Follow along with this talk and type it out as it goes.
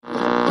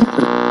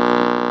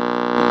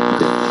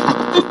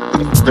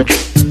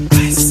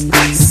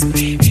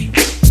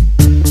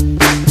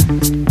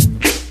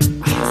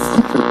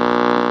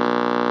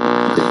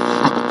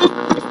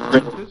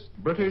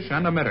British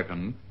and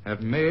American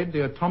have made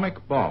the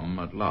atomic bomb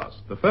at last.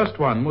 The first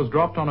one was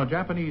dropped on a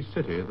Japanese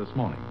city this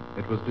morning.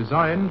 It was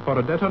designed for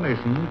a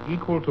detonation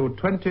equal to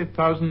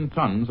 20,000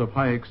 tons of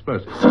high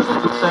explosives.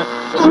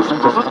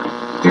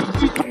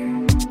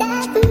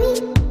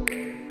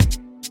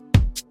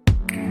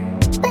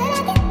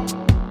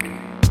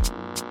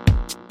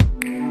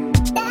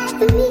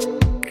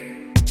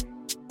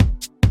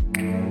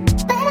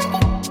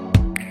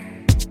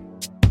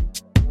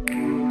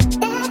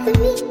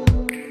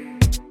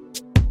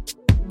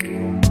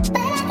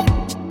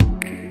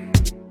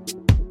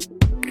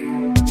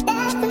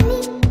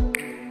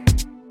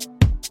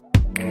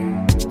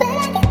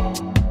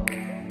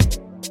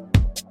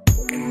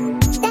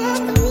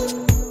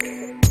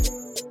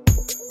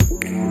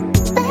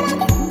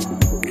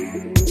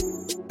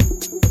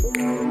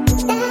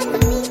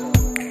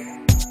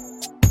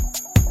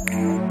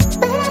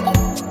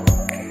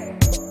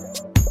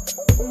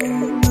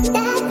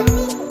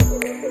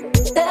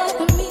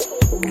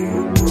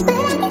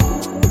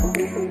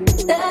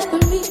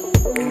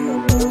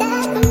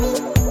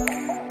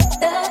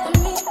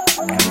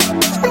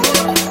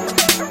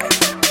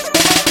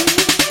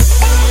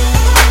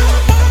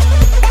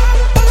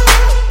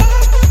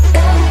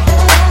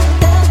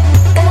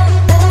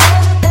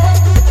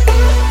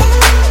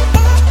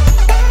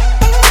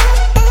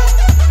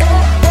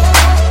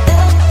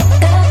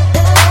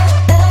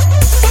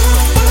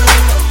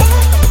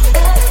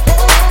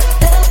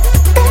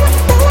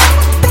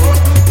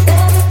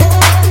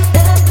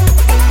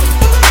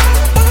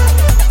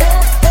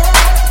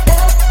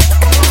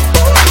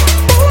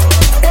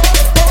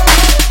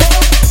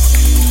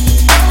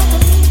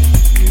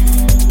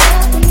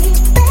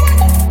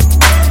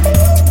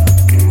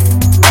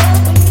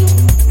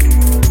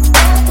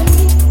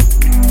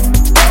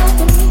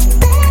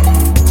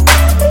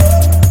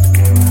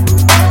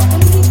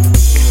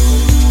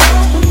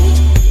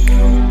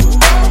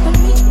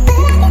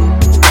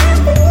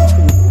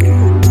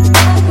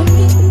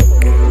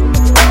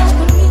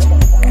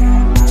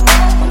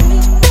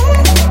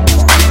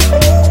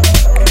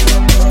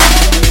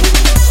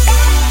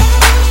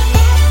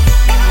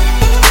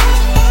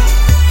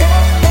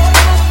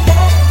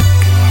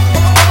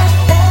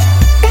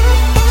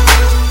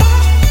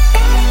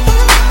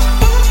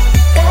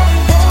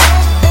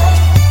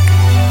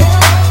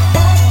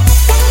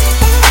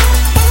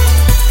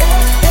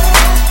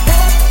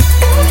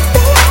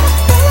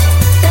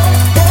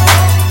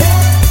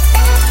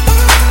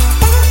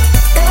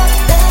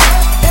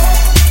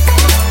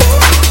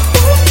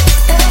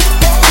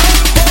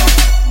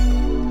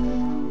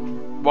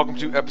 Welcome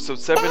to episode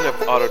 7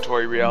 of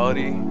Auditory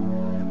Reality.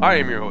 I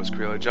am your host,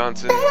 Creola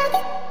Johnson,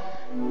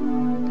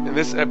 and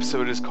this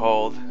episode is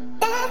called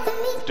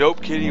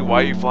Dope Kitty,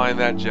 Why You Flying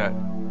That Jet?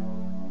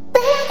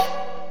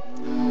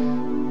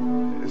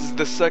 This is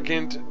the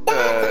second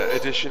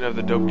edition of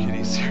the Dope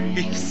Kitty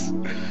series,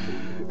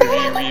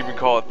 if you even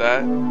call it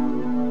that.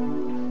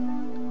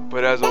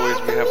 But as always,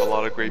 we have a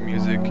lot of great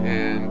music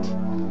and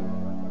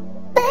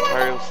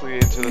tirelessly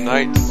into the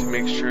night to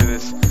make sure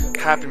this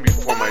happened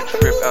before my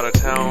trip out of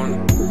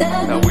town,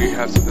 that we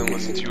have something to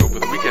listen to over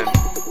the weekend.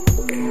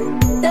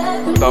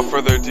 Without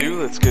further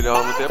ado, let's get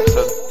on with the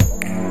episode.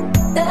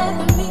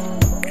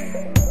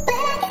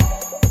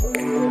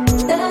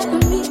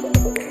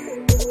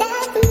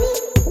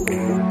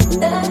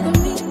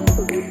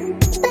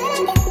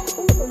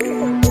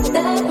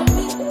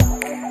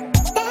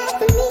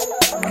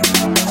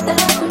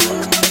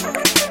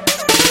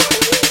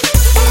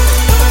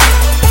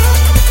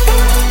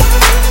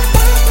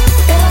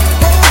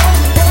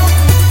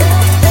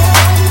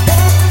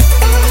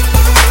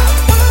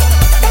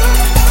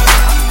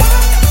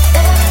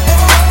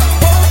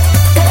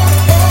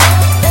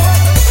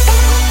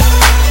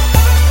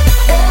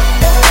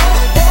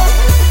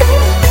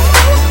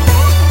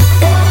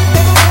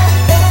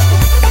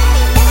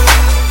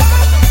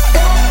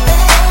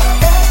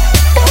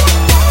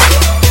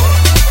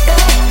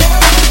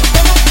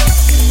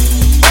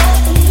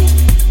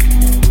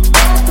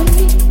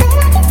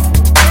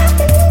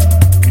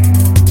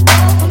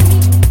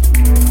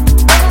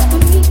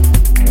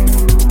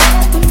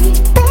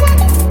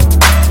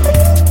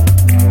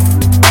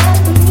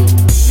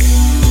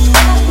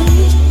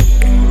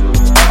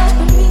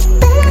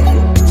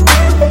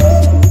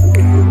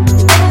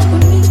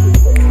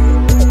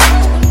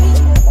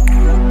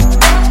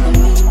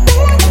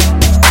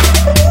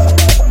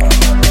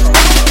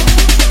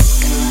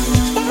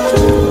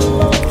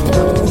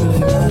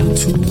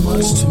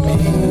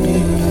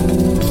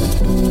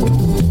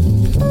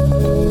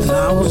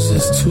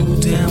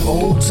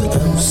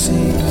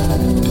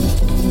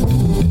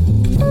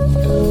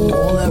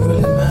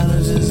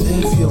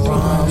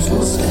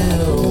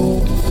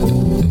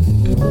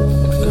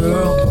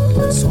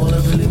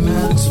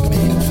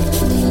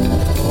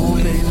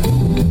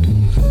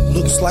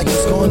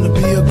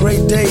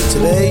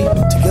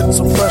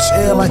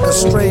 air like a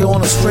stray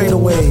on a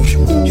straightaway.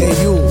 Hey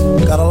you,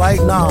 got a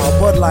light? Nah, a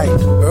Bud Light.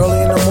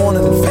 Early in the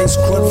morning, face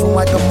crud from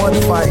like a mud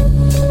fight.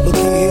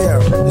 Looky here,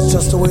 it's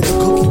just the way the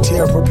cookie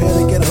tear. Prepare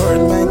to get hurt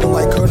and mangled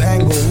like Kurt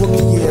Angle,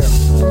 rookie year.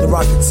 The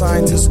rocket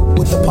scientist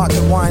with the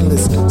pocket wine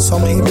list.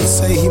 Some even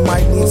say he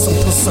might need some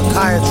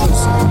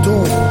psychiatrist.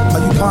 Dude,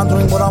 are you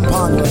pondering what I'm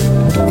pondering?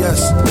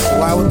 Yes,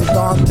 why would the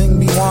darn thing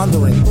be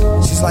wandering?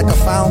 She's like a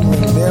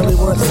foundling, barely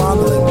worth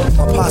fondling.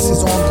 My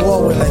posse's on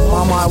Broadway like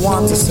Mama I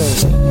Want to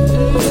Sing.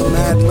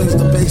 Mad plays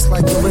the bass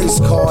like the race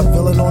card.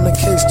 Villain on the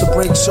case to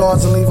break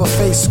shards and leave a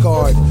face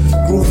scarred.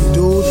 Groovy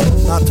dude,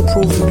 not to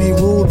prove to be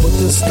rude, but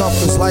this stuff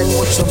is like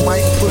what you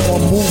might put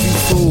on movie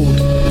food.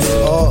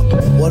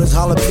 What is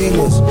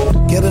jalapenos?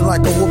 Get it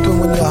like a whooping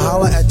when you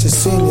holler at your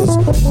seniors.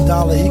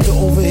 Dollar, he can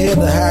overhear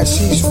the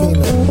hashish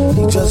fiending.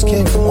 He just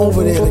came from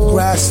over there, the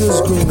grass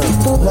is greener.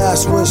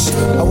 Last wish,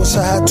 I wish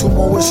I had 2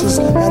 more wishes.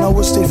 And I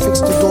wish they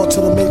fixed the door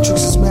to the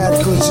Matrix's mad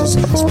glitches.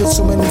 Spit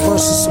so many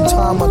verses,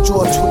 sometime my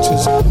jaw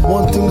twitches.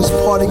 One thing this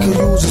party could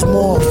use is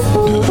more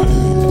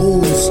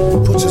booze.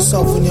 Put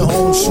yourself in your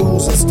own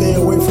shoes and stay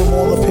away from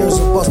all the pairs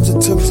of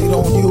busted tips he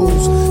don't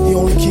use. He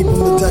only keep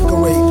them to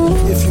decorate.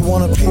 If you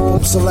wanna peep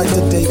him, select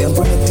a date and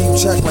bring a deep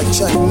check like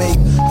checkmate.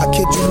 I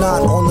kid you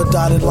not, on the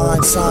dotted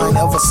line sign.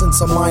 Ever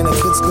since a minor,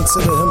 kids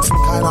consider him some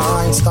kind of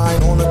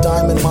Einstein on a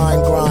diamond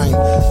mine grind.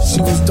 She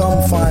was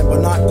dumb fine,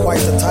 but not quite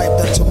the type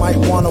that you might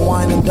wanna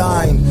wine and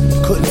dine.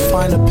 Couldn't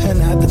find a pen,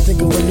 had to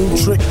think of a new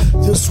trick.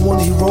 This one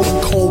he wrote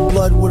in cold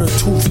blood with a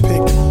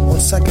toothpick. On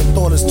second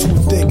thought, it's too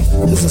thick.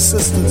 His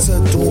assistant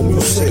said, do him,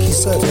 you sick. He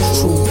said,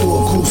 true through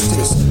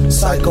acoustics.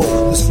 Psycho,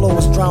 this flow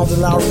is drowned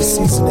in Lowry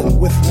seasoning.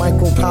 With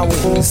micro power,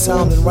 be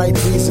sound and right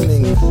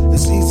reasoning.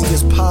 It's easy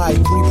as pie,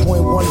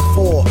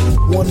 3.14.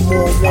 One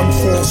more, 1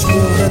 fall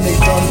spoon, then they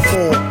done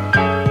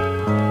for.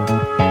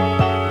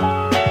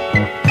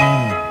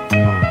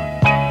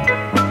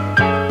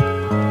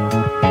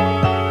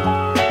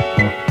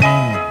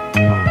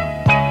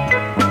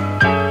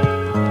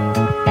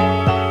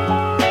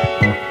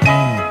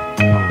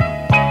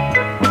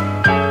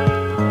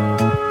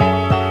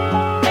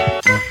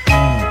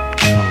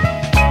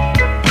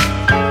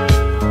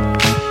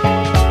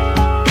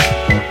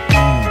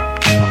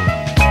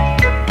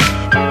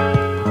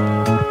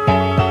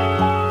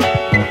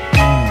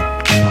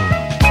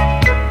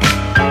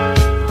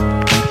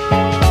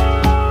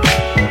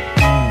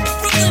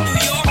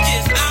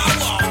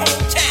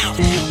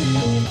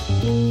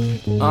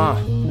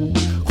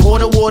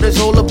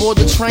 Waters all aboard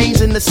the trains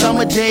in the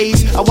summer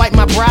days. I wipe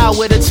my brow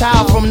with a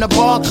towel from the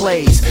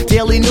Barclays.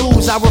 Daily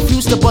news, I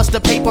refuse to bust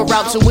the paper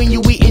out. So when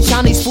you eating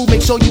Chinese food,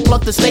 make sure you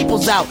pluck the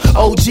staples out.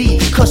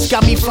 OG, Kush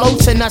got me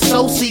floating, I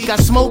so seek. I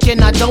smoke and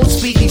I don't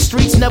speak. These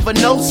streets never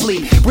no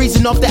sleep.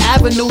 Breezing off the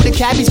avenue, the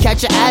cabbies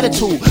catch an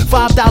attitude.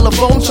 $5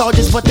 phone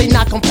charges, but they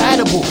not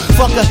compatible.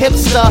 Fuck a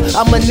hipster,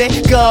 I'm a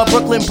nigga.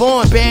 Brooklyn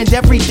born, banned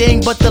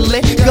everything but the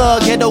liquor.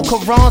 Ghetto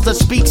Qurans, I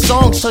speak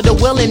songs to the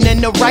willing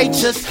and the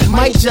righteous.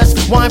 Might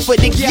just wine for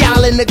the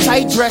gal in the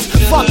tight dress.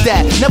 Fuck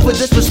that, never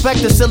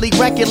disrespect the silly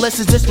record unless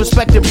it's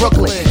disrespecting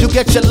Brooklyn. You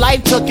get your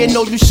life took and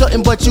no you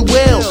shouldn't but you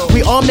will.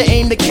 We arm the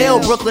aim to kill,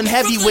 Brooklyn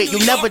heavyweight.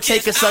 You'll never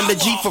take us under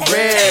G for real.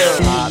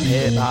 Hip hop,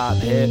 hip hop,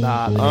 hip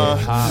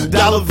hop.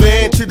 Dollar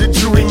van to the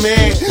jury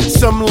man.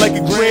 Something like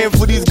a grand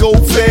for these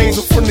gold fangs.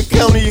 I'm from the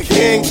county of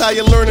kings. How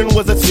you learning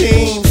was a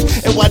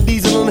teens. And why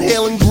diesel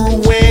inhaling grew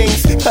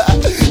wings.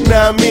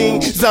 Nah, I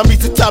mean, zombies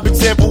the top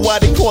example. Why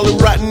they call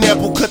it rotten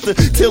apple. Cut the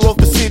tail off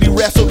the city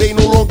rat so they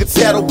no longer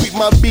tattle. Beat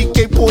my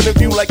BK point of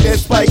view like that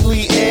Spike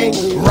Lee ang.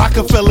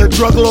 Rockefeller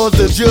drug laws,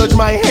 the judge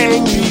might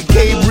hang.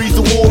 BK breeds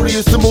the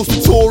warriors, the most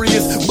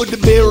notorious. But the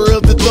bearer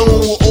of the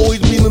throne will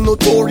always be the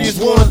notorious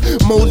one.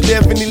 Most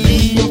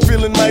definitely, I'm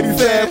feeling mighty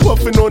fast.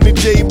 Puffing on the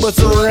J,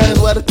 bustin' around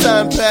while the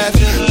time pass.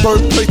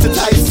 Birthplace of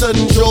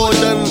Tyson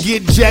Jordan.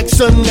 Get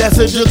Jackson, that's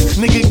a joke.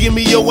 Nigga, give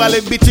me your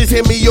wallet, bitches,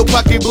 hand me your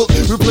pocketbook.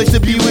 Replace the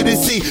B with a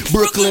C.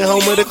 Brooklyn,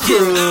 home of the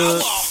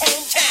crooks.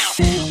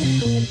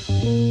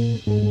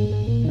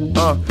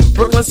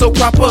 Brooklyn so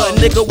proper,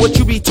 nigga, what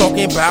you be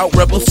talking about?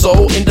 Rebel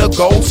soul,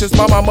 indigo, since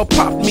my mama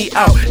popped me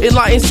out.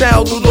 Enlightened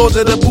sound through doors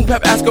of the boom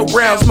pap, ask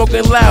around.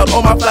 Smoking loud,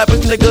 all my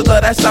flappers niggas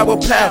love that sour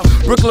pound.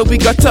 Brooklyn, we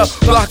got tough,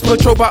 blocks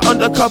patrol by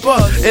undercover.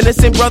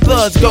 Innocent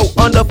brothers go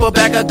under for a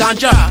bag of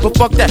ganja. But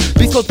fuck that,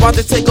 Beast Coast about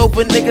to take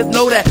over, niggas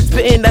know that.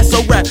 Spitting that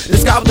so rap, the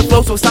sky with the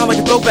flow so it sound like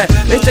a throwback.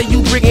 They say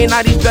you bringing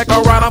IDs back,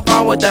 alright, I'm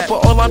fine with that.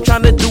 But all I'm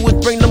trying to do is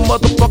bring the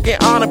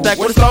motherfucking honor back.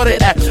 Where it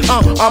started at,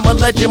 I'm a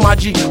legend, my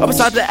G. Up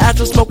beside the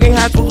astral, smoking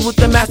hassles with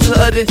the master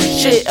of this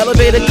shit.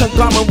 Elevated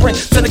conglomerate,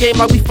 send the game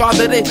like we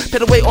fathered it. Pay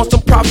the way on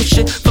some profit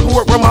shit. Fuckin'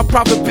 work run my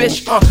profit,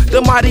 bitch.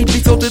 The mighty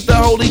beast so did the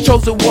holy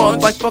chosen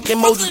ones. Like fucking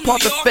Moses,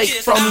 part the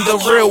fake from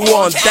the real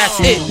ones. That's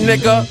it,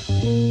 nigga.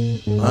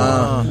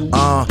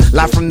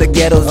 Live from the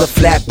ghettos of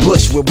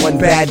Flatbush with one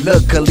bad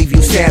look could leave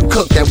you Sam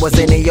Cooke. That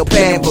wasn't in your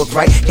band book,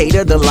 right?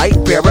 Hater, the light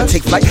bearer,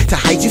 take flight to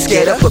heights you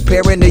scared of.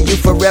 Preparing the youth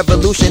for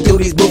revolution through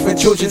these booth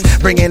intrusions,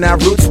 bringing our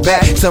roots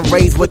back. Some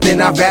rays within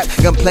our raps,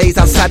 gun plays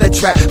outside the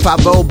trap.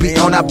 5-0 be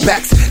on our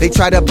backs. They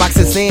try to box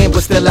us in,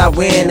 but still I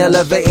win.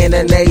 Elevating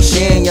the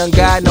nation, young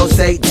guy, no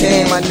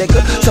Satan, my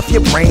nigga. Stuff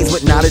your brains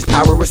with knowledge,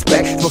 power,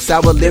 respect. Smoke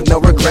sour, live no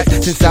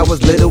regrets. Since I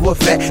was little or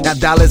fat, now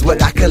dollars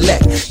what I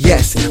collect.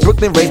 Yes,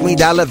 Brooklyn raised me,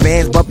 dollar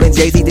vans, bumping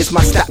Jay-Z. This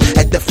my stop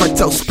at the front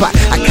toe spot.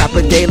 I cop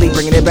it daily,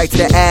 bringing it back to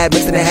the ad,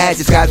 mixing the hash.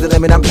 The sky's the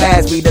limit, I'm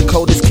past. We the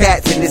coldest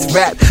cats in this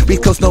rap.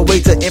 Beast Coast, no way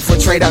to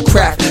infiltrate our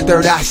craft.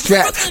 Third eye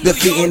strap,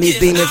 defeating these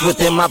demons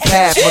within my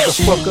path.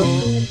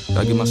 Motherfucker,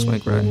 gotta get my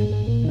swank right.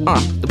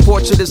 The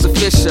portrait is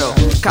official.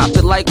 Cop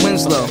it like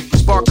Winslow.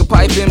 Spark a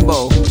pipe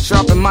bimbo.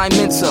 Sharpen my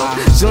mental.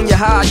 Junior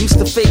high, I used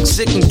to fake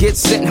sick and get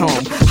sent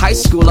home. High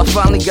school, I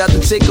finally got to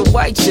take a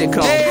white chick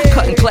home.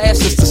 Cutting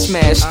classes to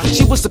smash.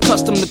 She was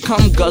accustomed to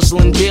come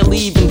guzzling, barely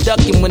even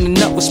ducking when the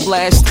nut was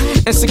splashed.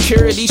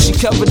 Insecurity, she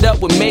covered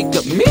up with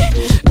makeup. Me,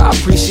 I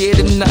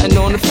appreciated nothing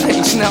on the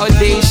face.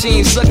 Nowadays, she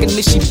ain't sucking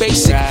this, she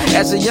basic.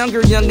 As a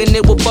younger youngin',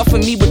 they were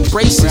buffing me with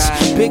braces.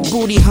 Big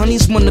booty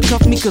honeys wanna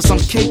cuff me cause I'm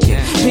caking.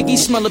 Piggy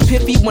smell a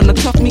piffy wanna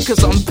cuff me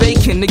cause I'm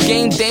baking. The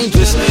game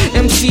dangerous.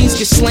 MCs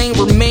get slain,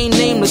 remain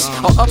nameless.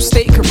 Or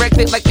upstate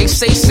corrected like they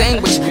say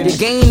sandwich. You're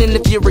gaining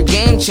if you're a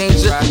game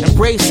changer.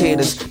 Embrace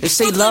haters. They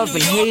say love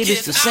and hate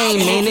is the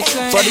same, ain't it?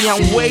 Buddy,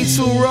 I'm way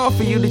too raw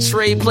for you to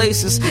trade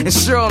places. And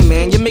sure,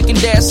 man, you're making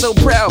dad so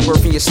proud,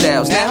 birthing your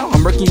styles. Now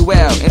I'm working you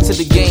out into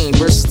the game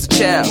versus the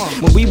child.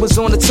 When we was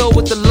on the tour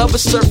with the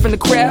lovers surfing the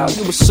crowd,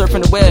 you was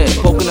surfing the web,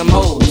 poking them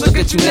hoes. Look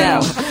at you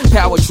now,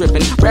 power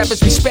tripping. Rappers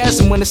be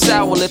spazzing when the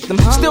sour lift them.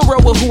 Still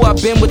roll with who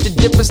I've been, with the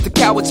difference the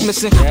cowards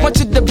missing.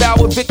 Bunch of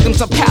devoured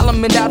victims, I'm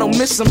Calumet, I don't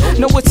miss them.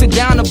 Know it's a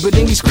downer, but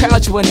in these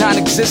crowds you are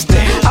non-existent.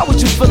 How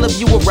would you feel if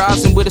you were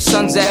rising where the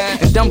sun's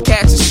at? And dumb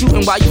cats are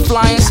shooting while you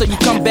flying, so you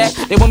come back.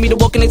 They want me to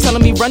walk and they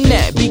telling me run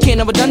that. BK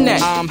never done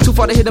that. I'm too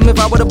far to hit them if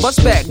I would've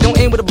bust back. Don't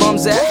aim where the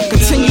bums at.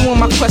 Continue on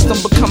my quest,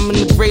 I'm becoming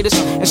the greatest.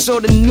 And show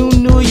the new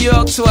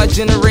York to our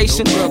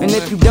generation. And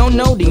if you don't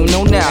know, then you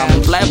know now. I'm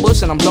in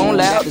Flatbush and I'm blowing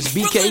loud. It's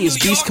BK, it's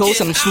Beast Coast,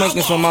 and I'm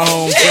smoking from my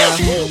hometown.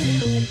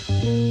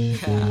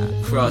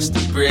 Cross the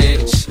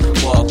bridge,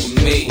 walk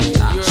with me.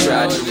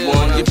 Tried to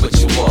warn you, but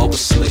you all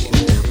was asleep.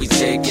 We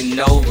taking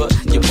over,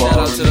 you're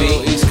bothering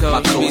me.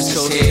 My coast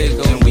is here,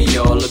 and we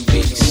all a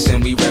beast.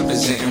 And we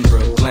representing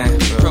Brooklyn,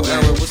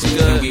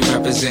 and we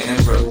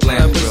representing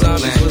Brooklyn,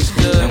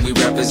 and we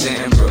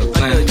representing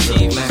Brooklyn, and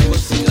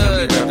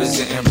we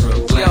representing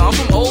Brooklyn. Yo, I'm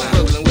from old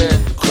Brooklyn, where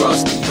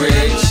cross the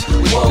bridge,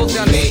 walk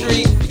down with the me.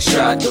 street.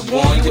 Tried to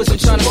warn you, but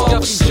trying to you all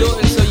was stuff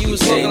Jordan, so you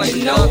was walking like a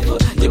over,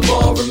 you're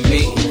bothering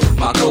me.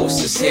 My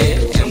coast is here,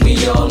 and we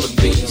all a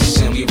beast.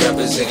 And we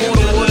representing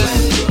Brooklyn,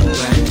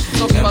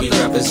 and we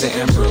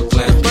representing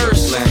Brooklyn,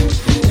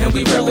 and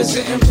we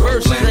representing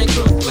Brooklyn, and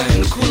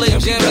the Kool-Aid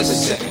and we Jam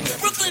representing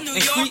Brooklyn, New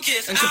York,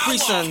 and Capri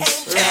Suns.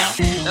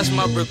 That's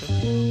my Brooklyn.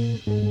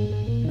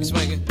 He's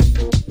making.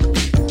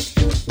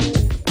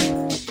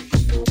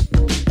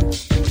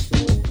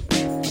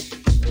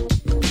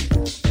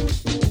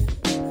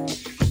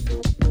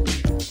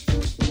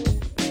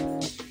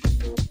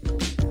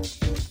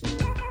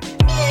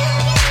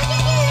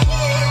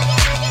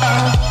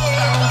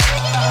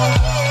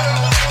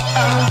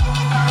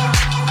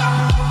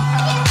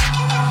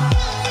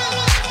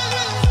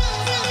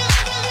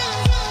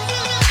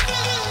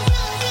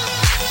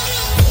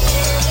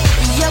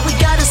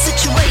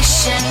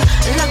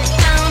 Locked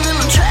down and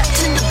I'm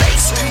trapped in the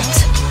basement.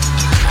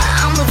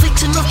 I'm a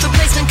victim of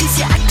replacement, cause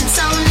you're acting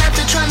sound like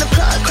they're trying to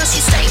put across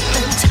your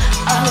statement.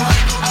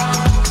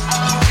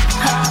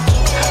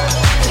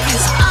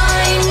 Cause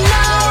I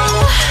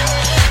know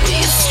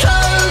you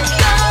struggle,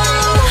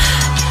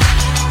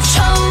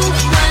 choke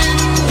when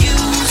you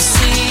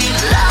see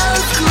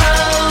love grow.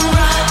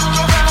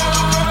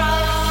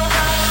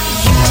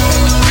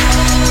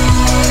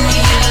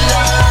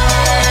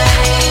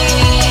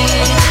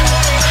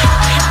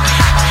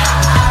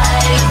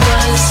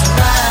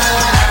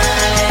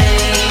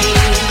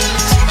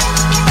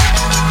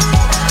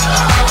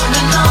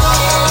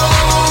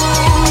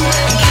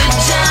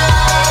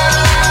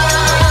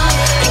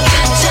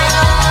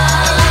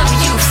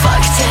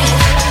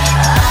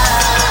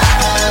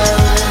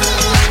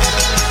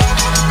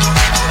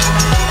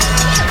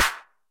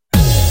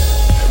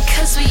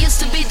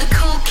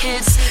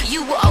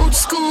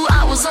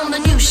 On the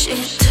new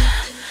shit,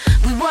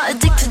 we were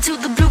addicted to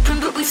the blueprint,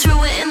 but we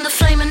threw it in the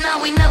flame, and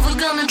now we never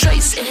gonna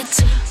trace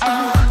it.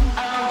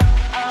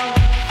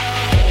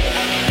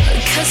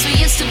 Cause we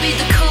used to be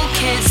the cool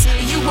kids.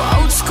 You were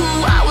old school,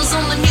 I was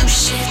on the new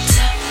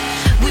shit.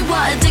 We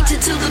were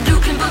addicted to the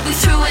blueprint, but we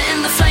threw it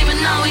in the flame, and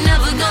now we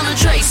never gonna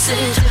trace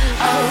it.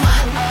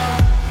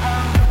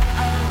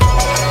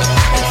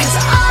 Cause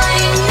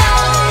I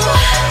know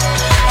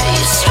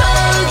you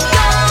struggle.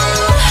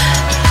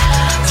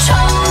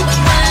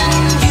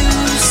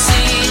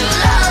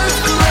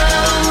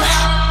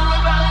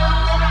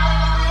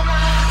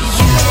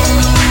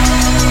 You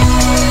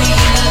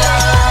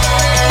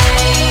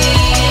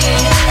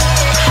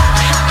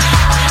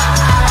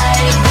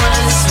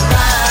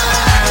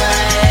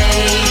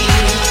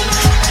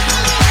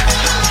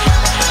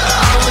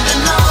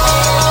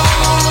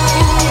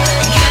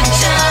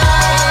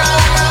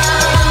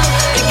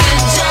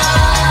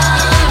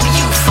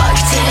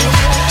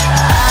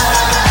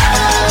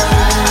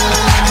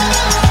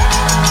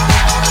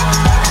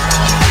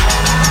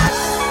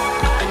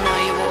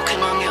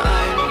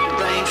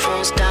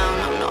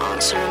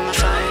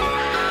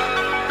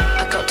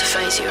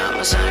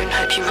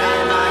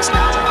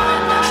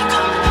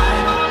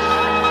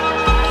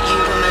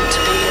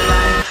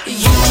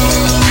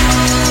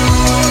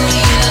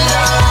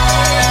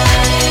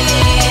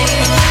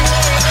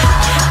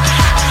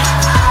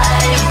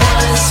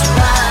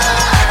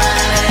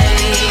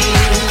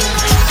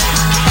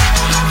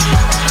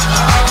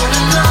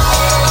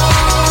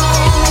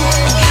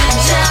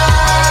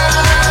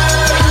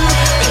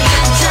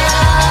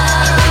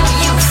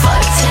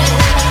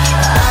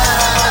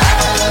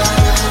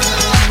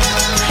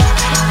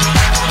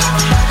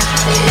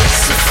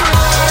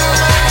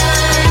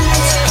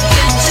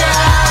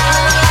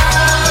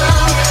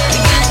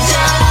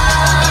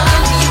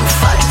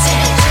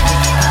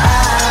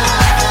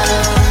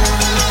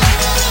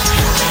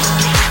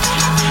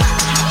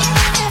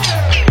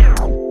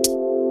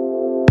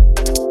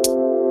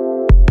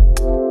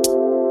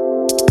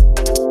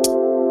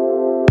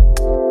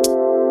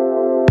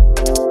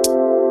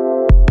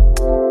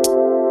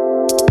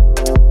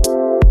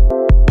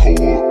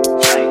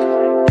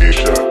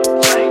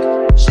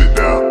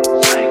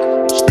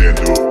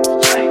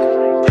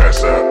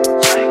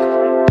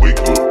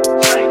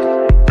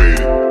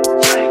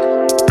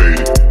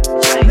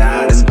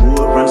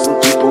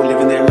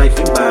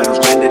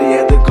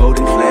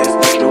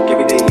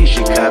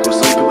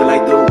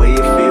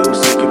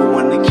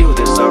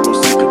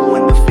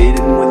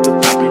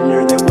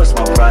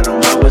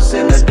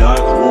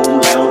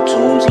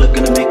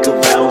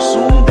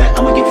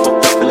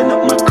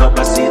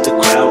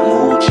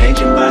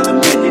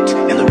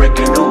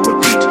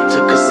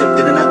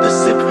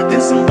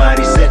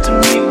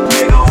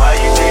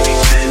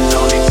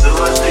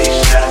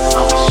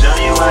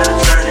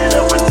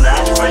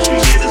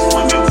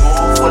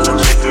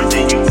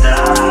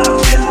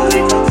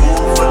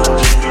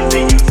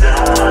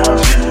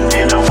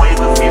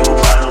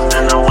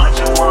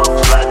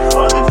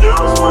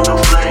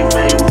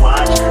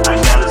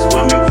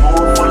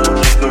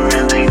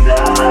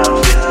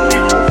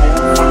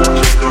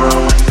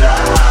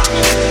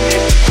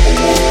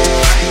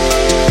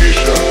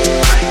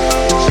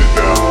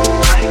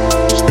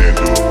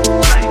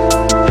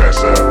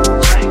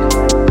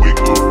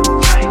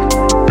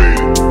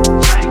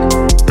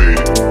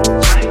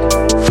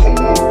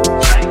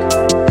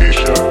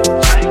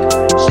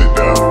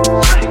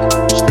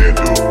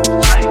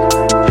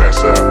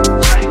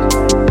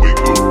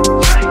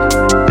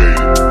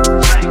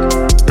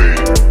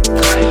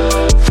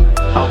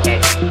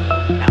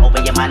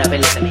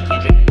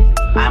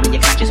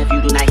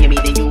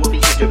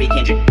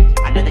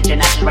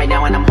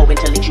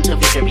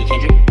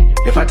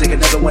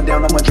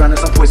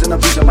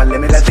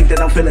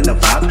feeling the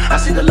vibe. I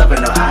see the love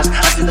in her eyes.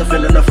 I see the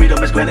feeling of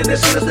freedom is granted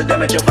as soon as the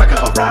damage of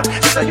vodka arrives.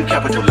 This how you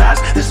capitalize.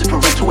 This is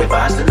parental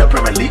advice. And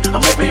apparently,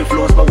 I'm over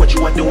influenced by what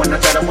you are doing. I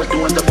thought I was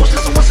doing the most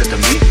that someone said to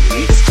me.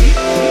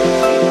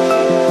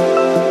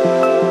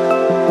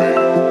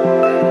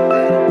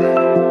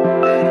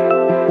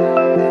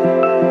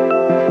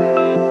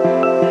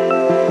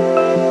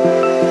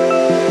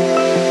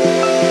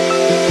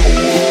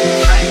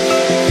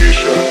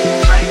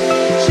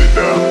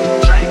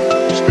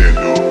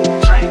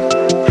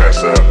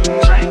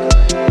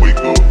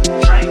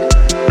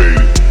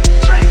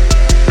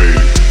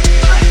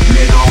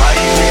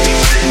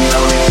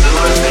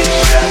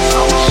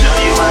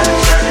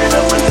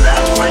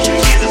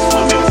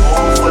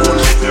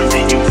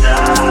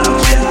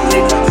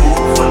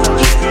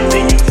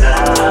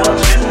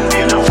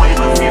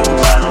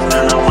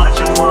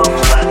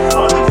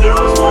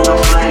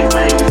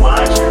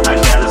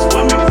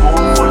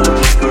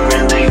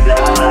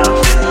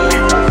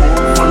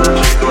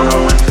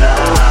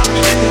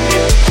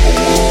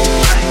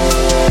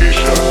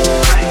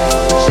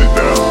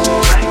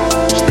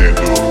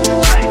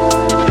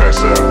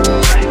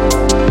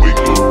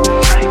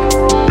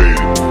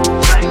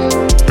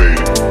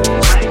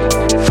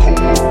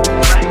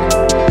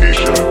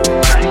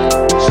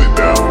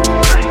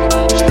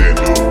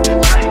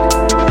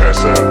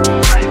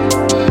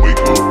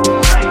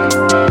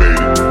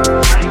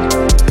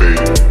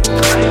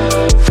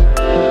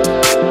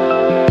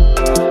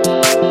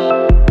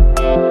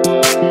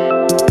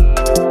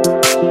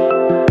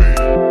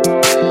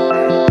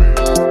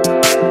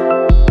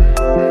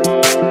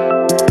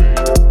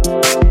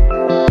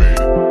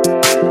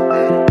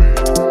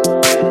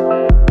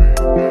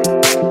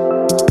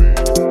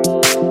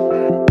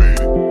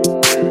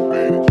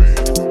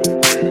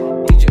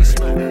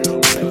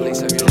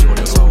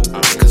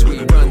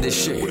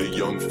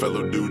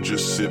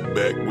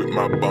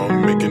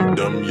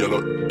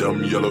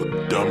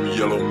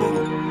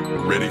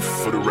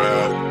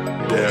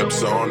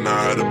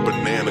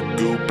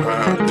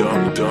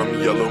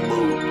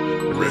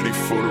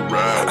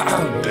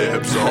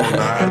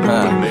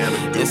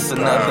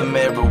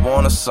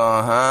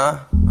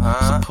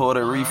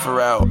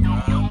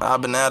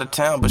 I've been out of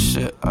town, but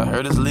shit, I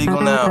heard it's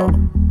legal now.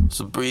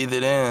 So breathe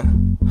it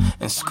in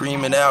and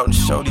scream it out and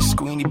show these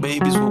squeamy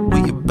babies what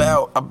we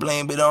about. I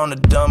blame it on the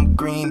dumb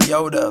green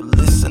Yoda.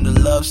 Listen to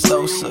Love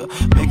Sosa,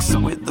 mix it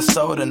with the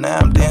soda. Now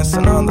I'm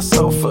dancing on the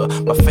sofa.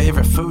 My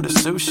favorite food is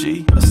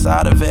sushi, a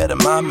side of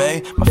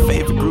edamame. My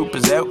favorite group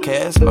is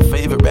Outkast. My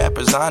favorite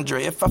rapper's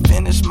Andre. If I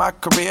finished my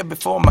career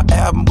before my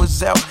album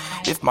was out,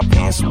 if my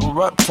pants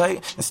were up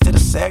tight instead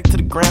of sag to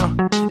the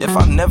ground, if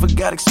I never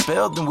got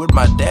expelled, then would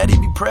my daddy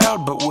be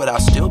proud? But would I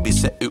still be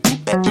saying,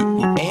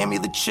 Amy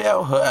the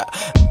chill?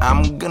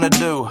 I'm gonna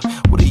do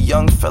what a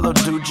young fellow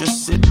do.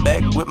 Just sit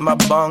back with my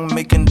bong,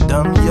 making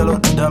dumb yellow,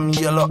 dumb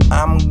yellow.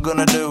 I'm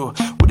gonna do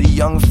what a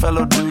young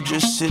fellow do.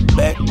 Just sit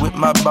back with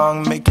my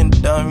bong, making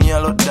dumb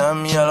yellow,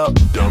 dumb yellow.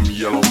 Dumb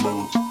yellow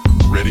mood,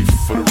 ready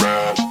for the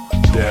ride.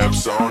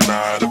 Dabs all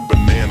night, a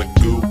banana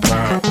goo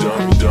pie.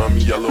 Dumb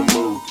yellow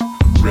mood,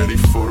 ready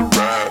for the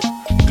ride.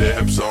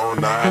 Dabs all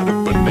night, a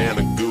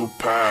banana goo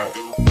pie.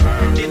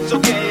 It's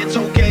okay, it's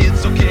okay,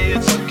 it's okay,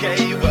 it's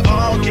okay. We'll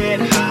all get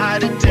high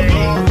today.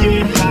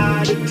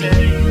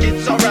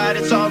 It's alright,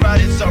 it's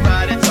alright, it's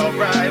alright, it's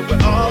alright.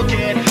 We'll all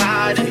get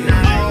high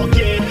tonight.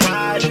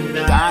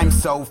 I'm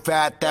so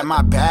fat that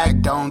my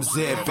bag don't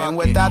zip, and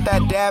without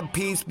that dab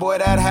piece, boy,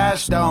 that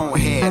hash don't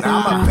hit.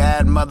 I'm a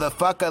bad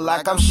motherfucker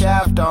like I'm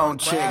Shaft on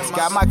chicks.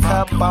 Got my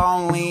cup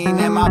on lean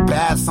and my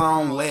bass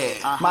on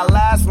lit. My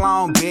last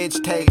long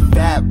bitch take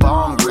fat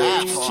bone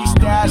grip. She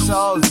stash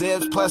all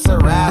zips plus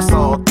her ass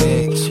all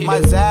thick.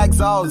 My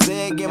zags all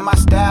zig and my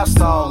staff's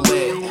all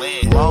lit.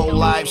 Low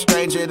life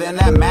stranger than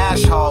that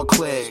mash hall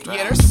click.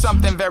 Yeah, there's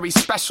something very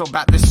special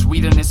about this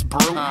sweet and this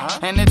brew,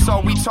 and it's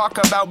all we talk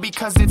about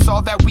because it's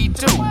all that we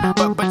do.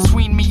 But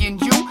between me and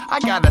you, I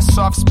got a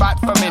soft spot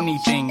for many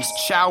things.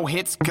 Chow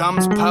hits,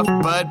 gums, puff,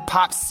 bud,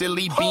 pop,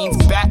 silly beans.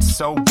 That's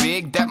so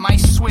big that my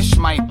swish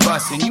might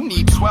bust, and you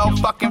need 12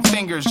 fucking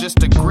fingers just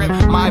to grip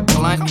my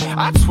blunt.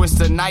 I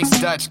twist a nice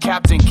Dutch,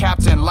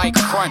 captain like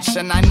crunch,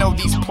 and I know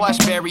these plush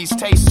berries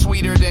taste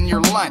sweeter than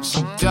your lunch.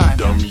 I'm done.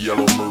 Dumb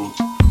yellow mood,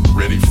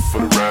 ready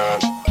for the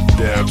ride.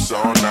 Dabs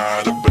all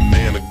night, a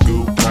banana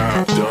goo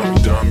pie.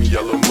 Dumb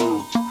yellow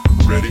mood,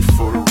 ready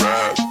for the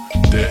ride.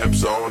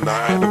 Dabs all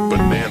night, a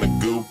banana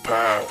goo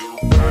pie.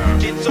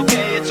 It's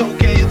okay, it's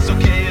okay, it's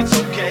okay, it's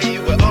okay.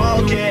 We'll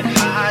all get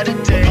high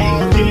today.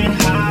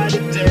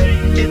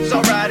 It's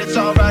alright, it's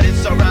alright,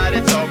 it's alright,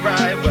 it's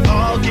alright. We'll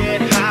all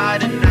get high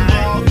tonight.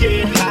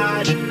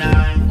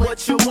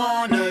 What you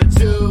wanna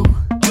do?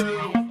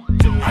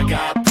 I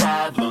got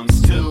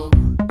problems too,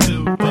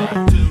 but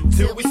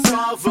till we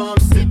solve them,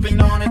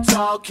 sipping on a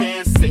tall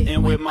can,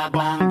 sitting with my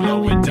bong,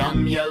 blowing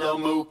dumb yellow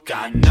mook.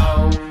 I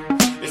know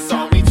it's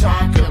all we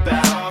talk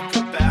about.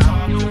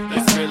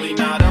 It's really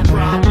not a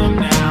problem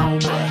now,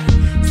 but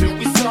till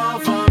we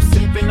solve them,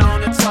 sipping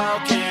on a tall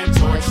can,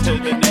 torch to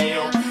the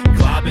nail,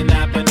 globbing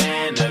that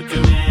banana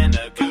goo.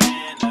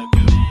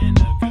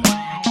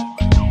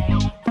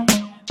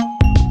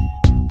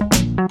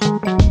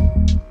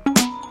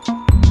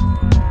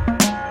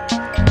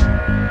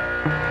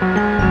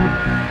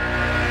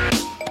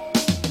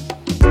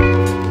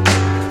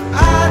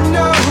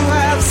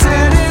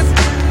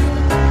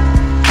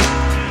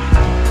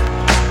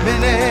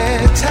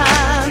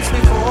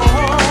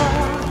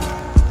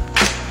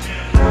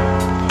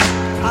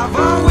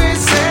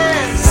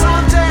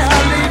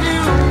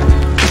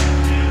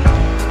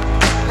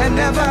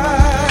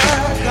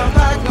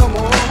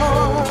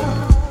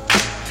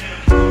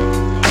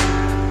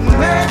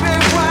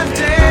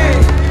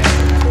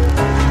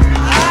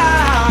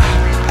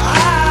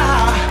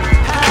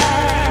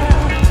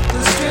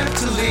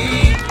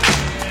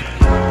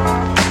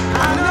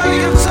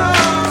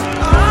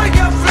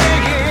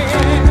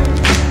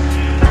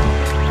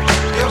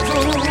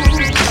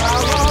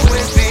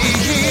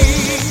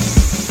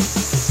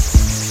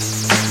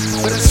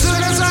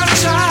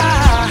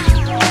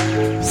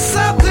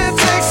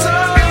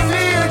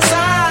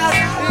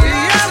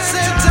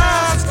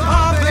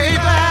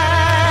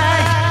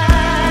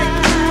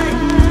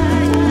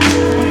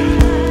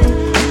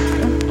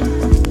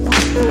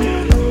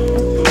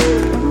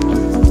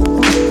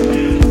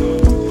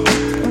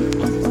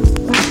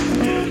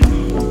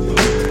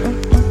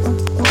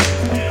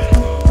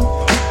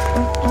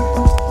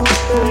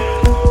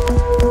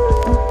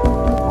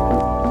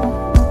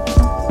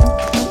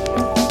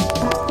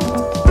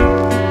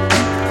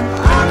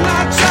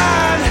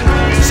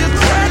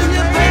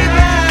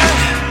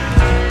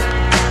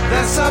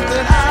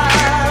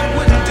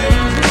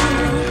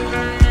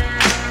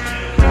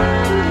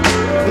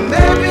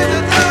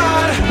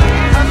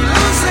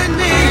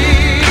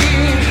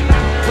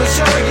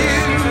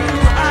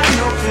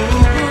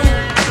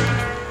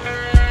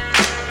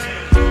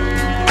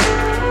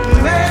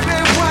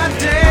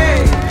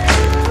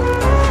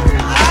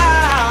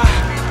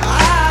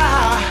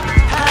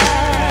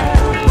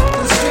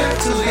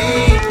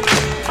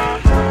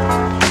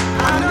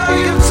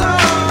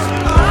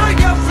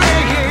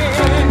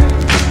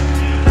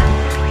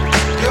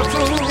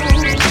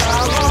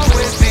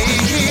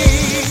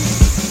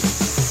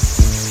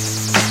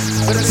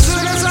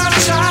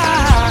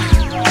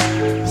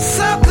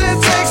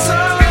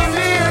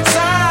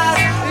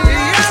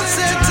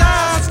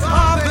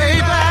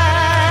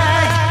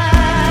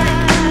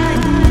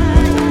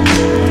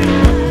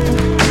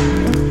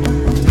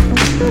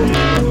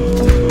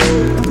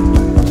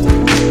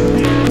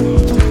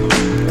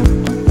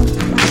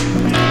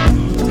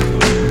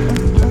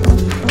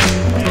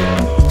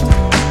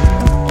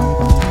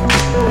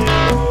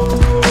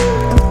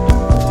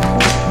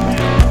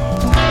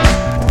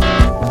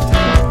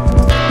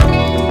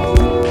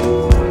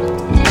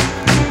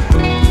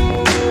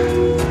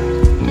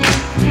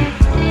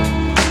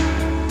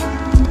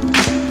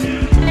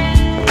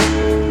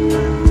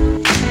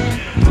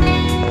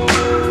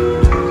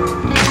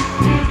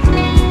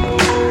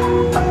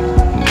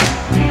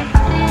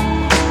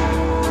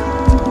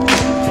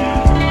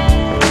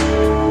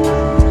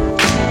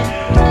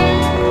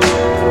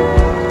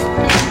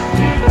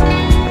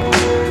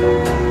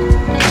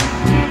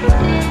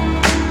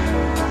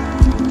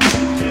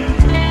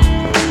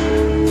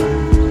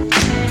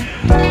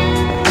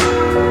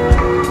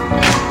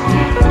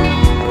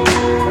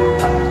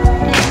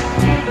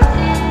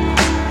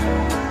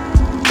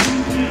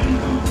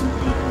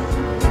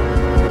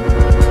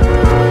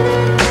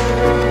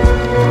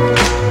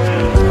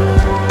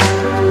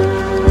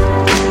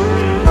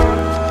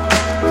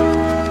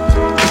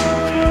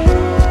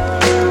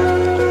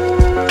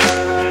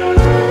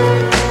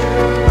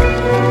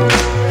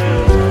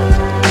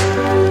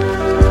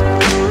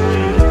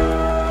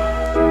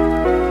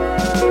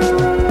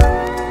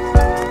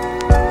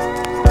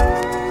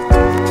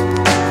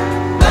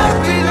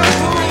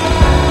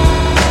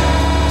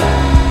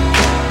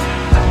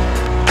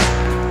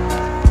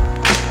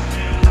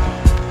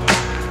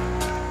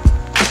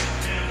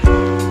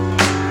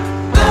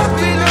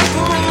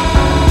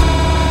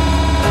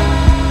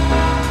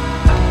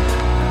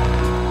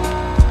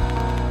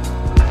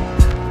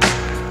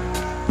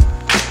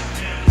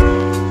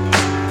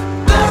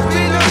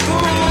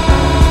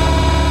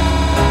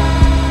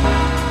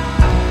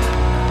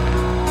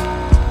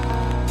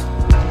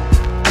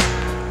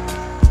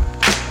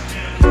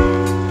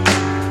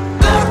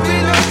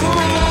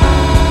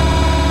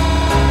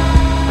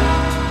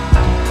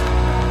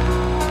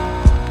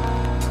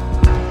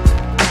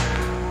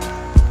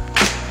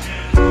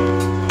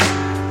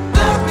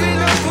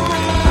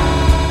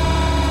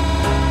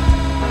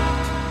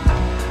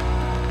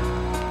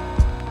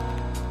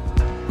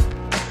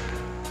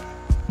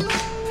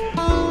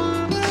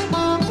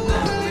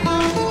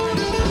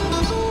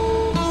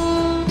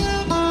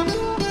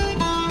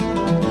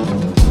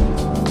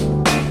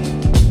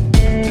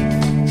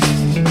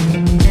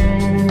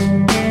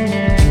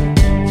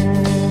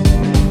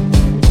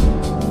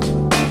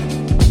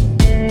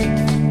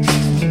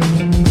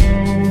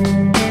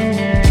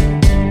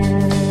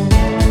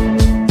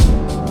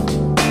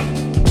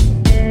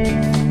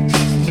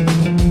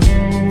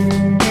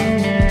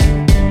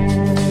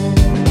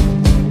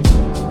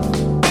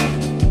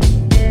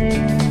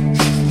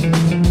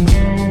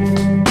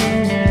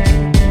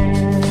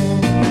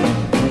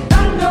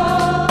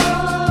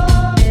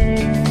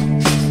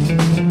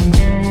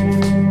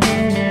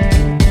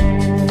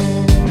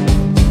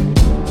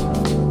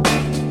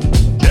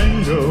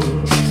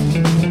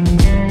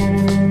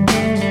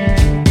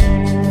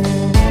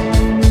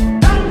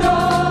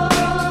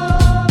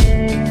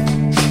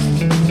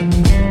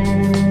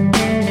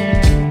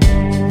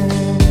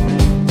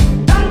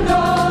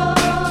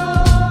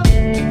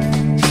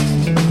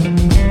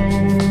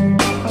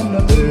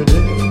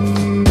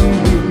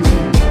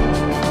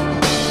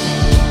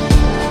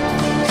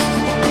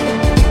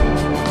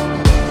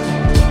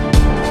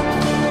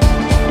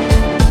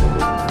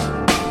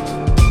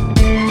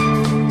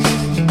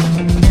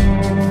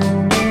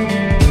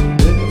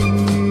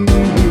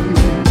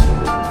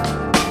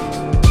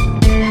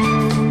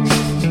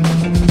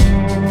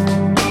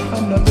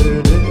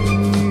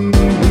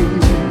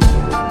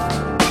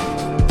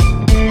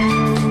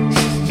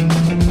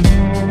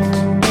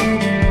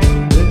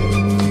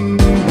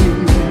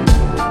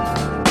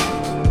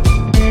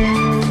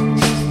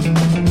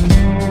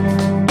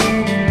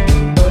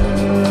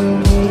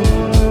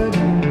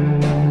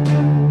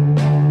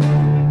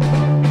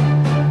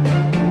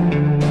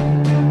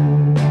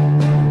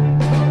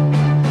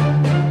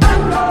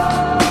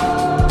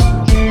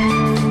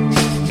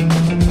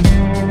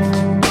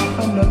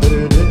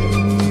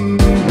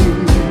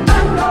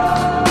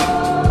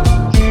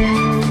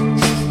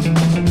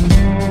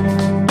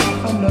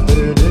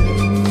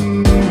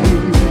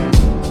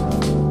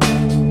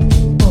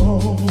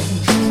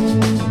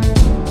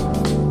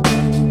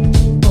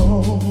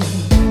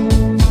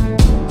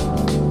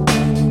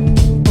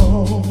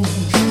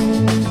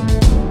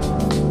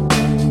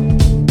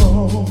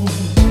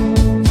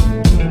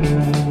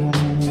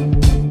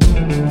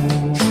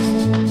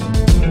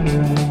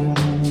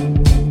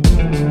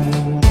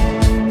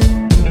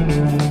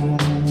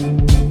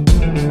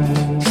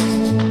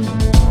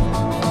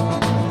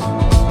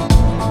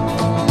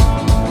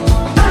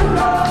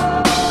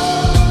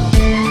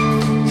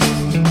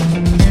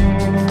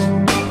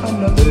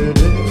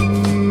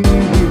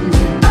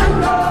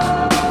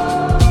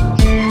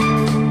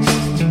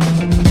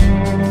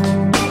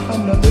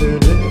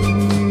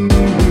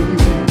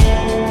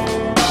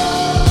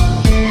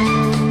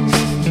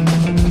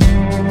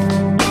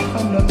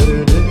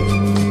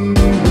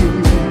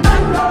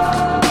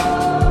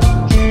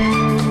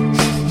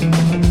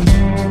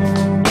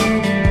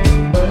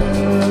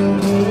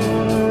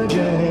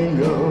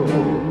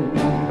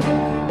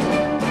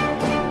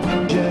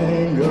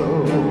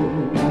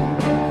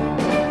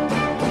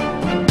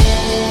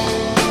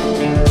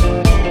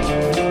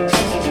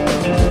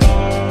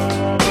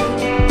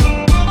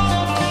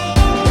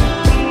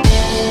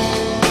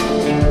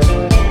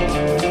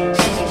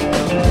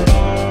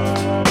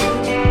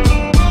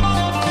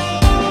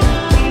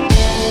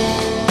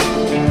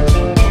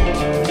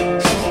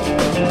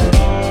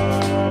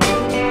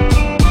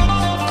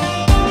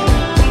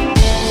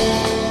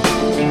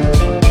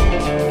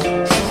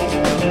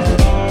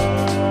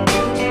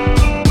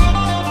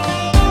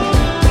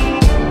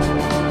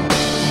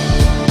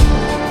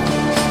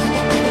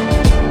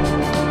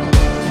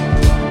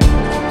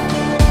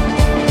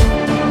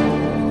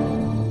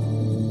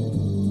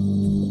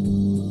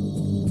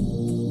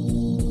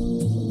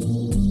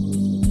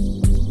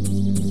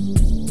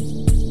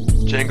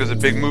 Django's a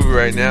big movie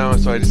right now,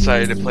 so I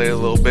decided to play a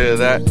little bit of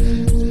that.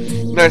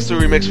 Nice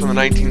little remix from the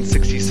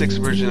 1966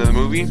 version of the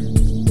movie.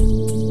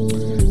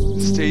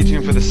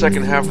 Staging for the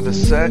second half of the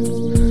set.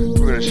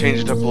 We're going to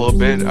change it up a little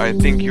bit. I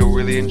think you'll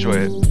really enjoy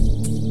it.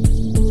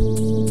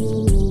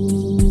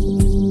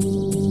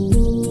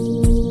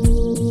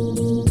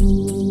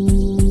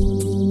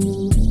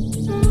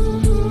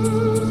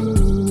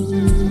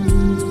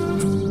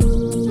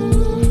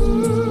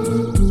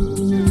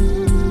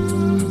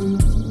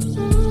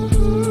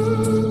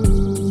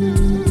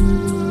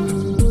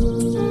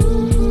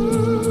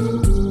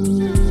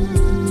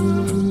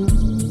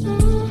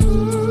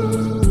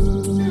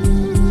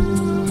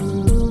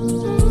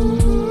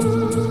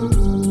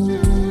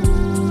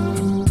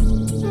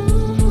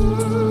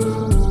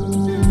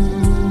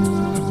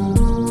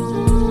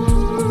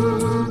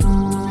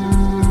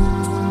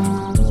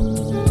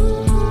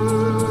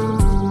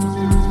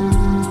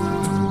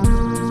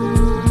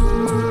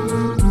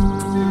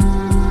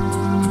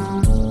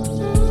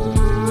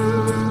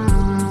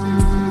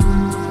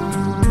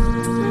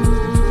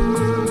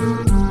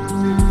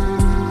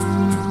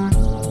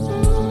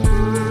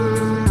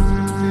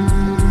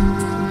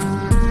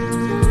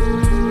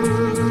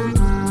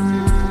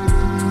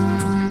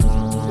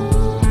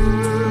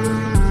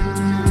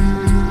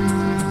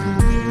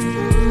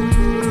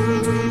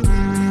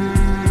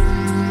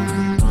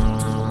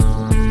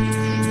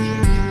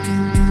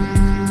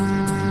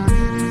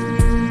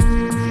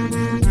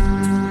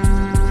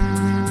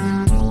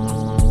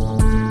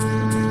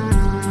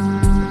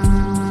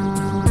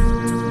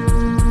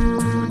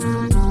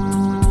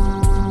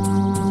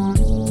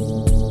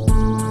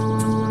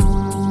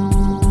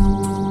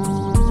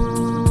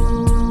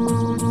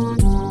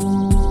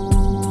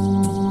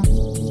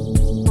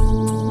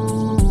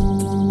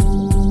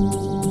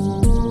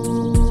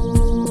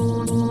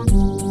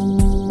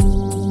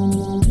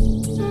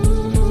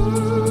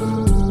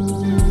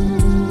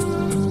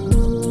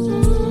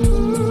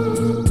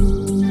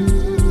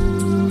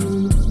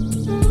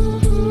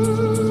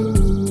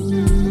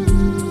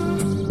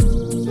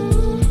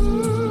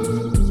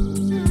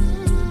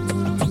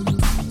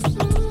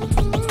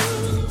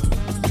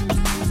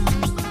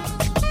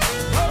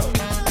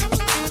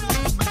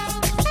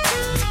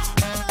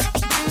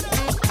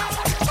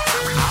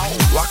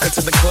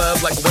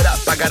 Like, what up?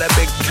 I got a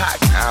big cock.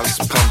 I'm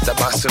just pumped. I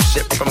bought some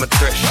shit from a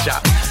thrift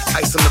shop.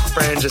 Ice on the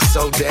fringe is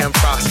so damn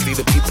frosty.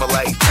 The people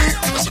like, damn,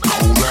 that's a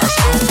cold ass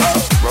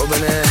hoe.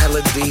 Rolling in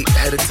hella deep,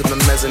 headed to the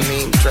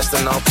mezzanine. Dressed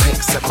in all pink,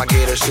 set my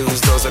gator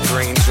shoes. Those are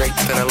green, draped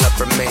in a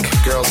leopard mink.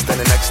 Girl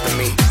standing next to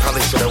me.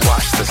 Probably should have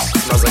washed this.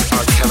 Smells like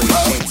R. Kelly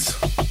sheets.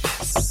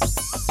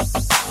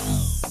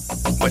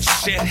 But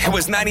shit, it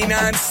was 99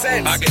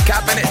 cents. I get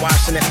copping it,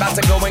 washing it. About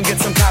to go and get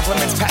some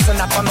compliments.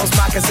 Passing up on those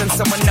moccasins.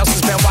 Someone else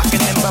has been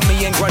walking in by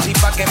me and grudgy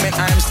fucking men.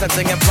 I am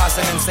stunting and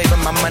flossing and saving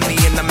my money.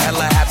 And I'm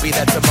hella happy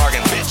that's a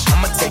bargain, bitch.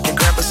 I'ma take your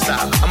grandpa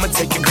style. I'ma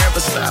take your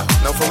grandpa style.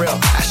 No, for real.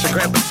 Ask your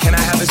grandpa, can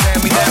I have his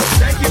hand-me-down?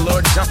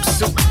 Velour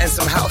jumpsuit and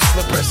some house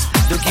slippers.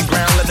 Dookie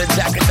brown leather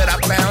jacket that I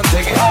found.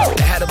 Dig it.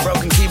 It had a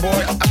broken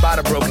keyboard. I bought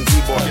a broken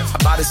keyboard.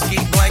 I bought a ski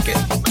blanket.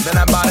 Then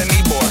I bought a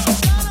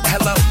kneeboard.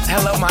 Hello,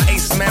 hello, my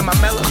ace man, my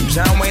mellow.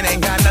 John Wayne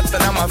ain't got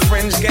nothing on my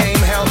fringe game,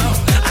 hell no.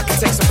 I can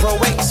take some pro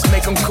weights,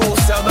 make them cool,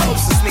 sell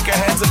those. The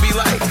sneakerheads will be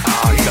like,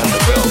 oh, you got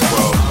the bill,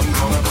 bro. I'm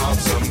gonna pop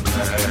some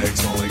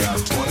tags, only got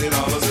 $20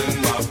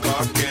 in my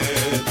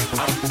pocket.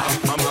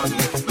 I'm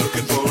hunting,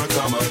 looking for a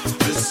come up.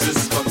 This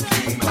is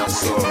fucking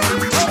awesome.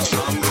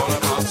 I'm gonna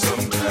pop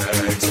some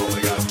tags,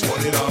 only got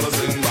 $20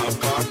 in my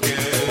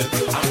pocket.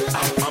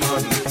 I'm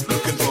hunting,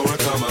 looking for a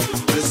come up.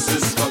 This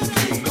is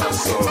fucking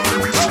awesome.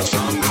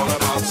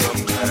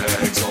 Some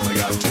tags, only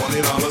got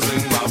 $20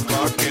 in my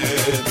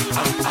pocket.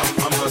 I'm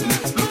hunting,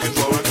 looking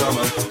for a come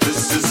up.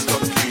 This is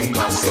fucking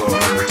awesome.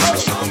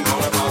 I'm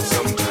gonna pop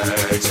some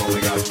tags,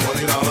 only got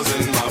 $20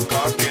 in my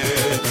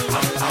pocket.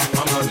 I'm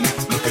hunting,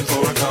 looking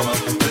for a come up.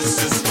 This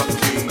is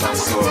fucking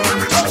awesome.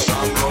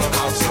 I'm gonna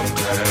pop some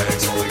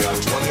tags, only got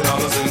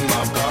 $20 in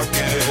my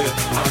pocket.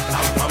 I'm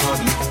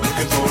hunting,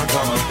 looking for a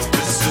come up.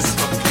 This is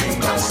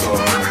fucking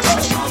awesome.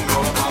 I'm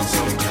gonna pop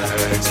some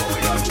tags,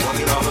 only got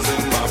 $20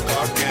 in my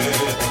pocket.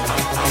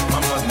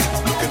 I'm hunting,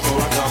 looking for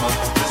a come up.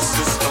 This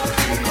is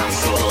fucking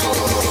awesome.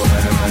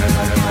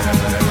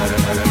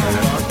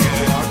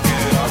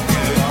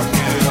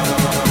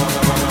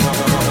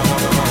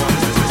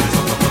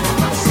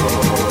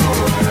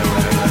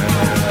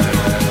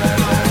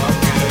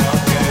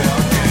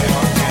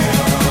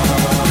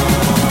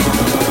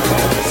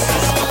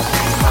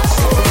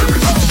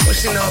 What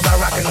you know about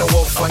rocking the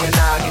wolf on your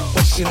noggin?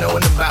 What you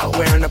knowin' about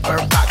wearing a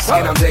bird box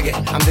skin? I'm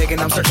digging,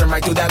 I'm searching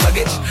right through that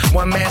luggage.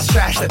 One man's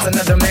trash, that's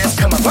another man's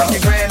come up. Like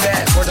your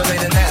granddad, more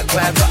delayed than that.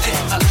 Glad button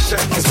up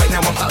shirt, cause right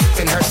now I'm up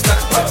in her stunt.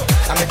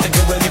 I'm at the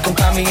Goodwill, you can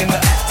find me in the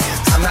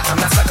I'm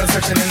not stuck on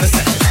searching in the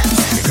section.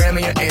 Your grandma,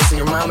 your auntie,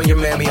 your mama, your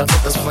mammy,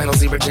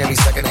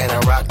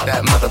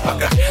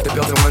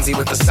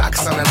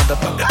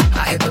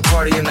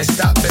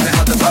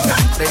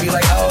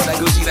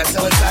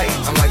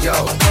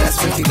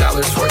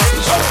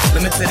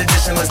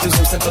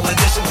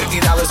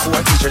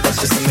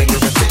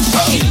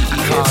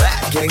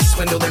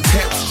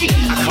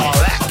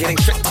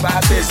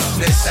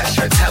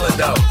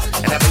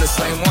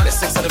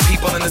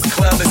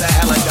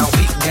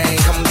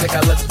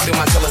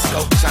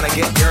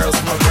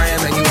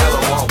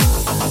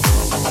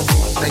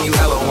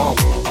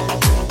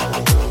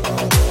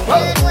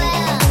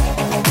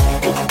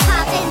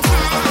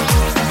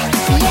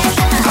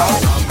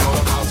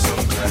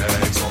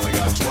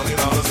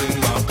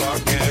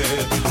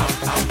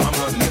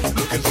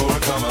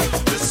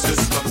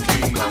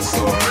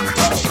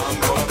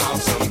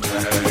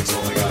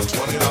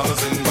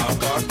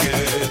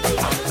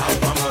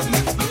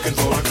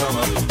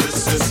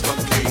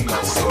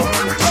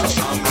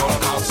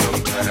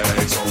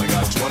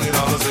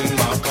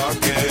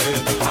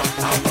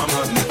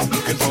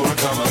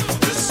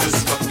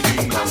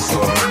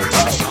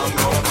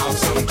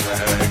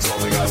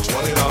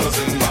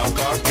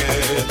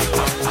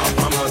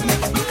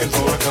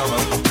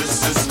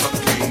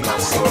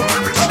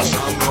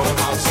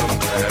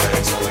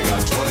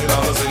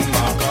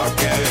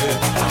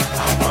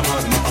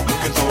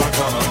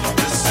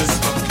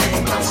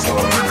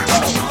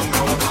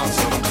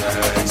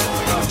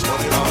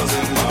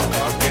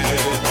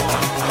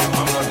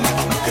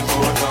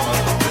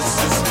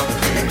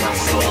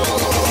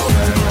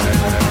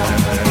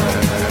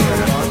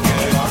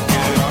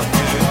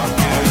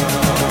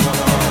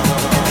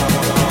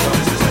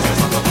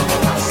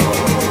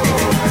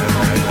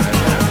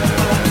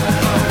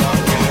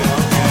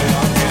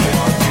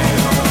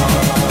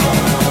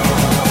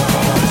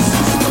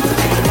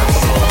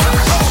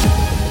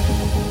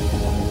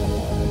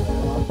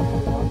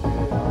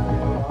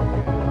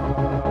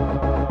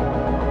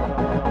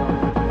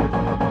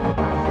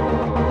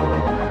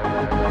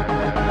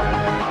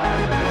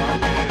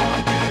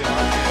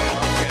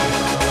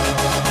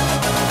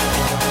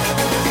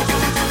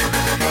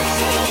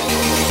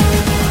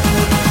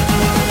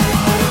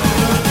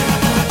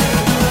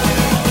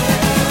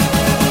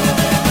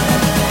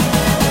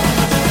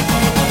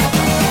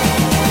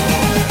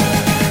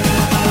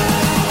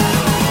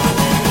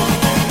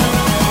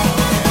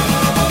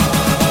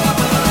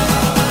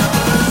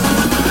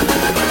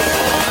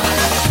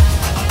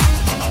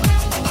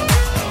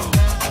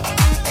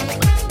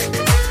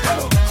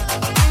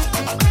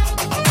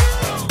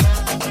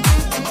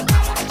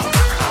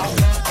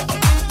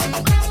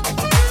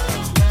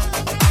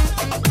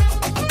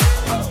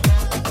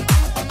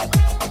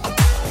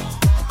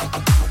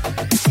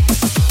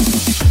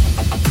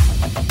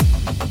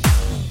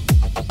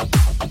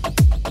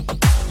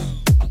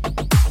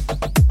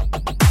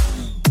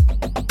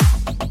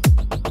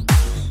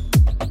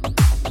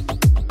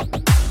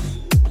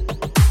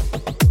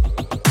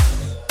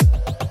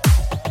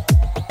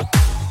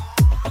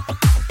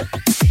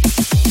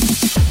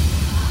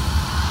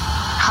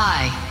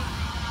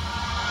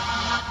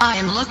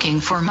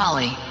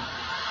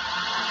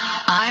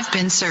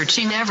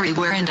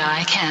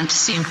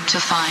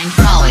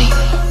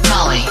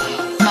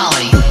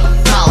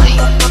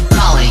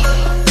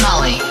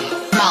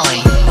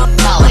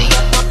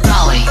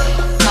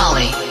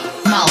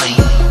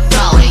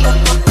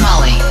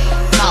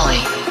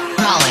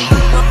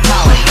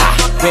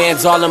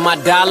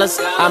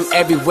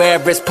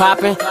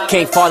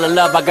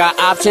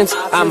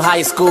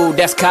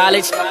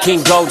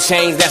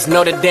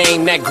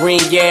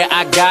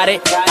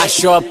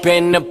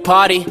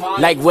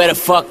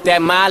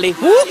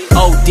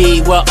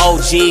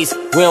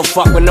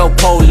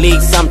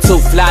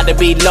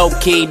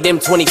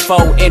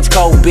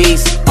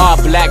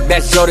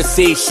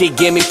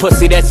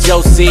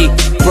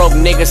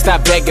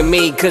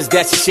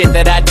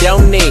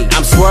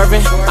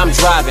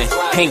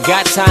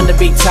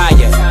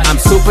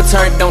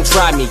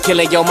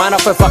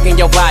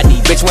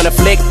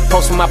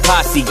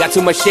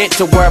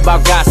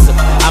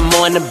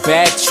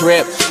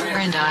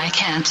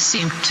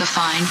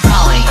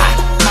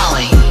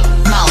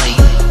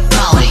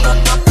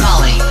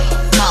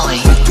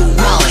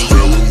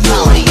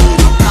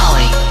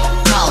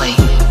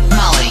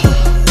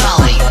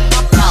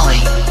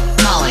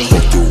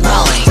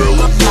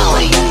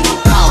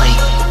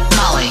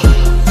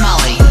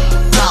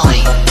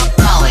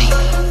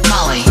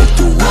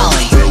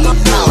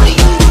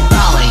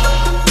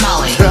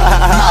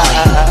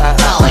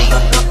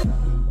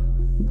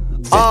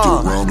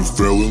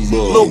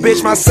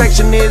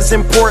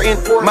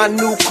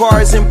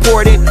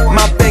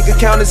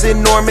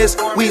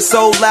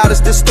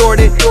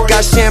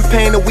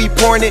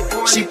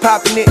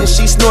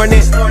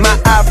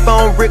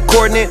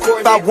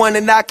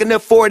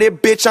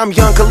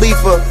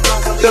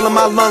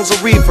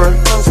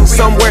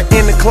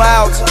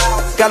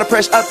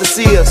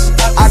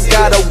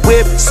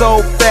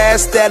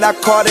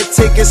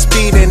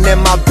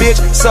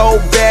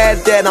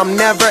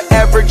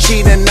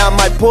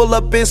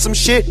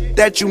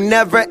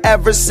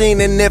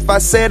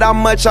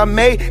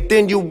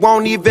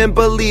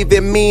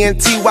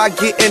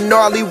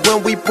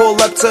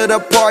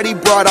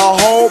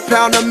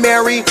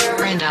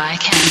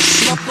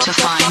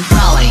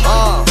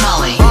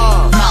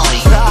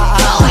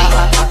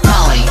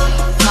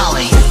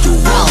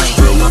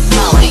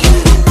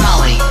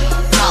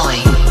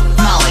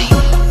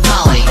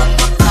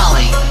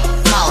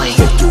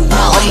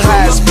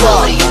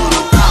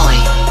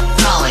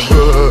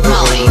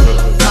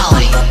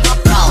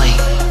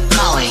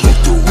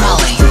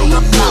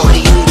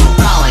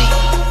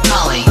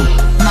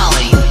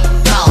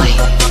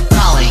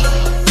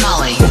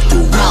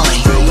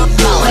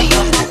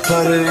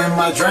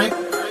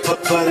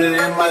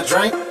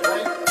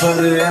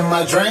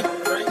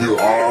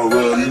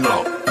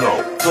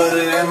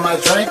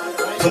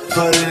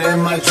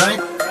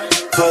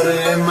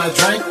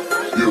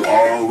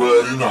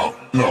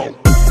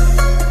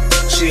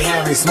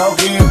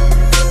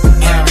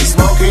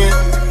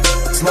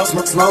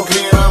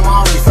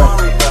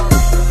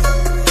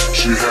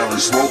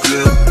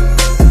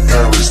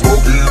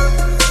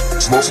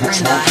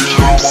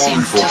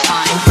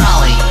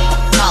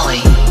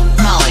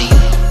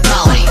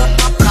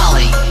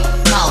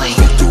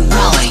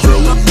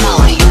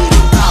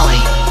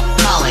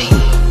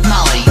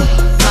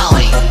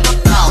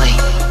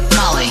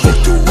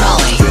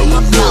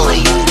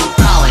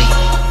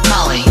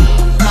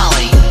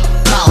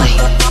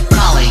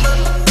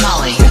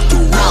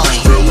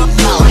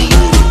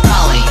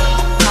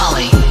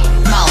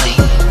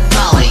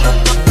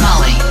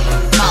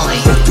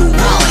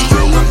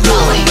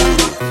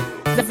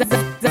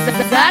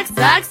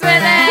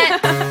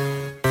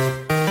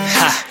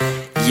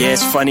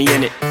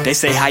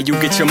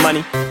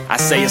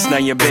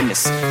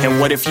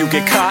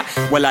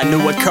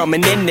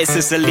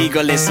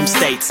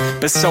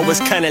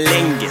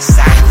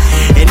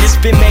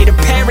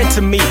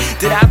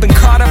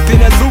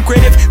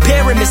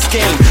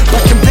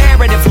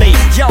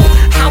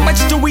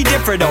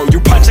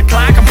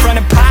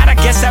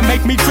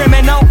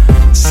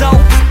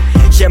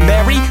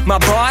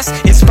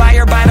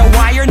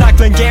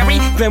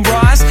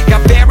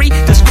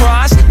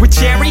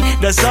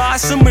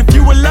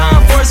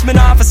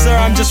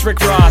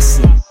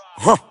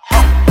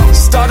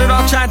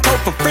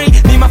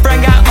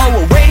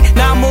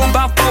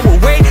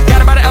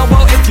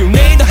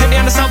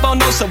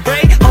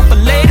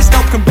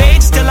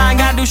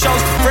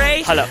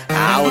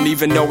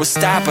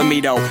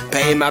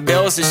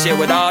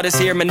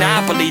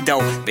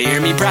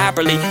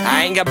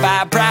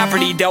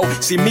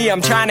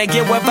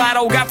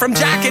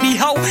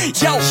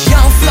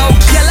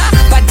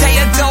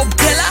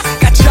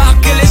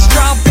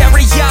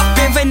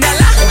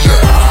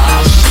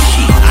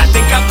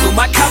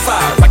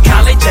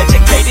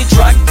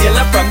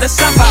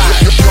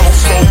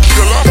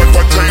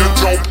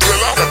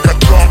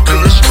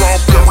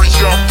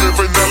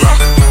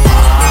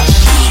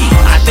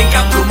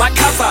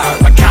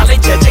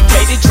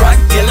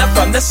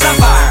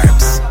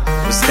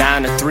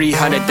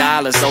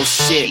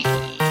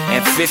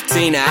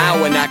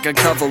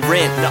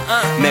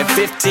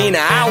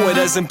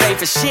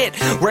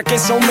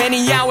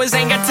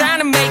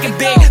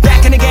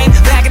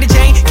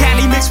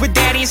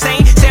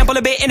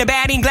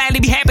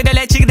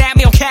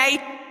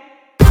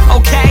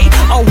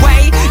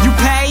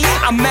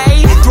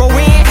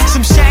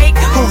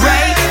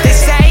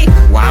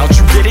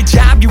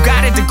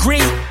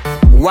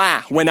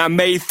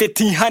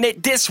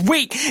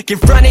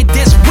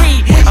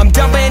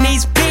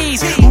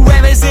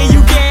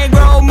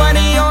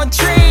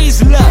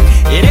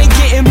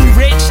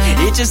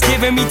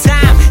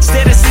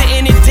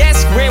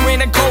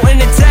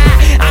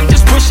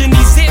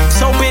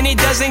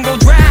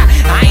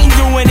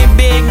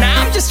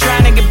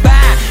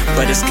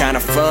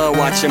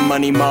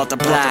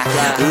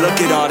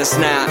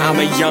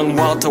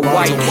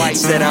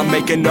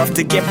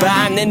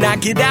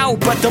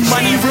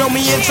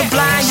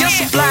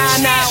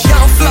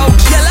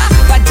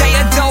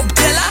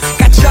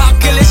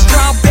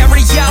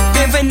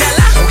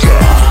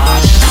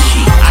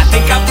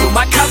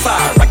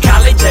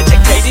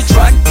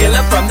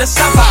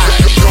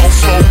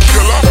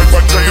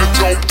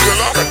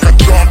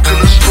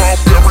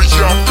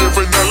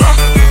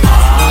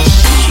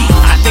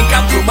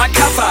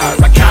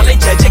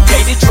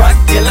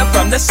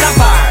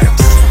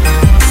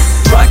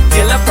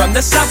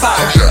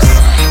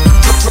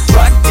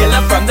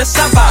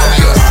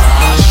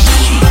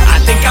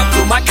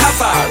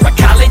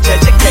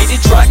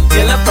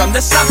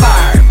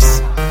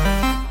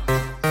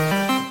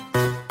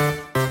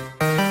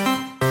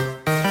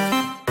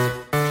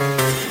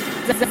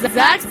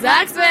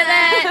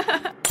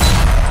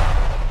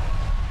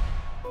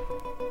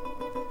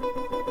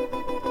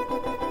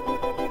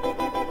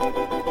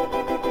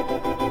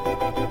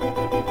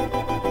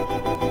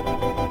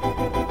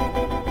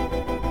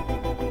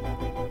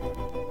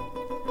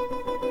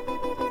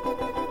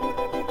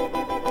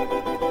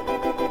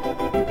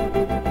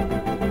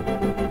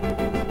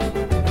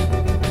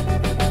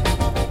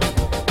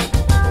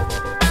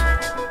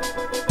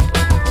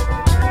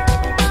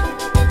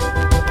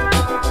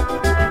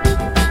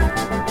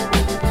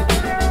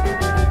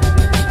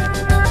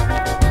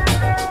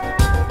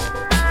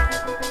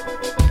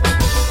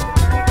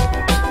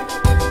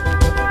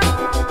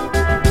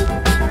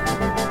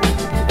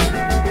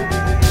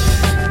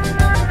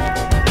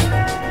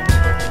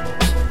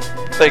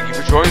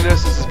 joining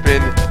us. This has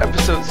been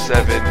episode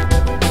 7.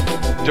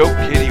 Dope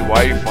Kitty,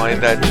 why you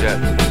flying that jet?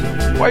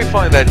 Why you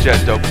flying that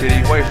jet, Dope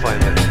Kitty? Why you flying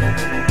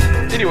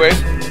that? Anyway,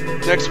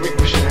 next week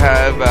we should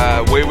have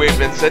Way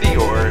Vanzetti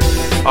or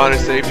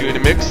Honest Abe doing a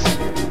mix.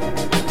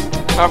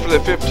 After the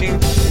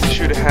 15th, we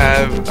should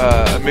have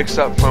a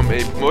mix-up from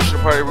a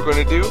promotional party we're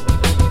going to do.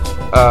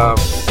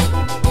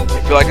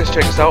 If you like us,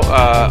 check us out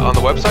on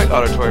the website,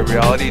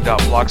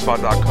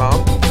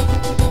 auditoriereality.blogspot.com.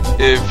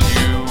 If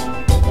you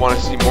want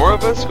to see more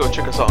of us, go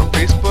check us out on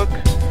Facebook.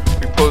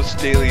 We post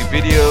daily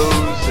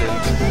videos and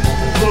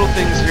little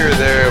things here or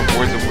there of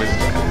words of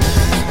wisdom.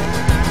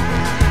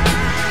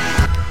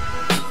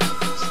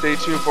 Stay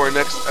tuned for our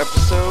next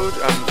episode.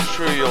 I'm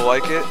sure you'll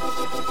like it.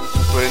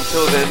 But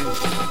until then,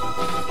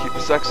 keep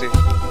it sexy.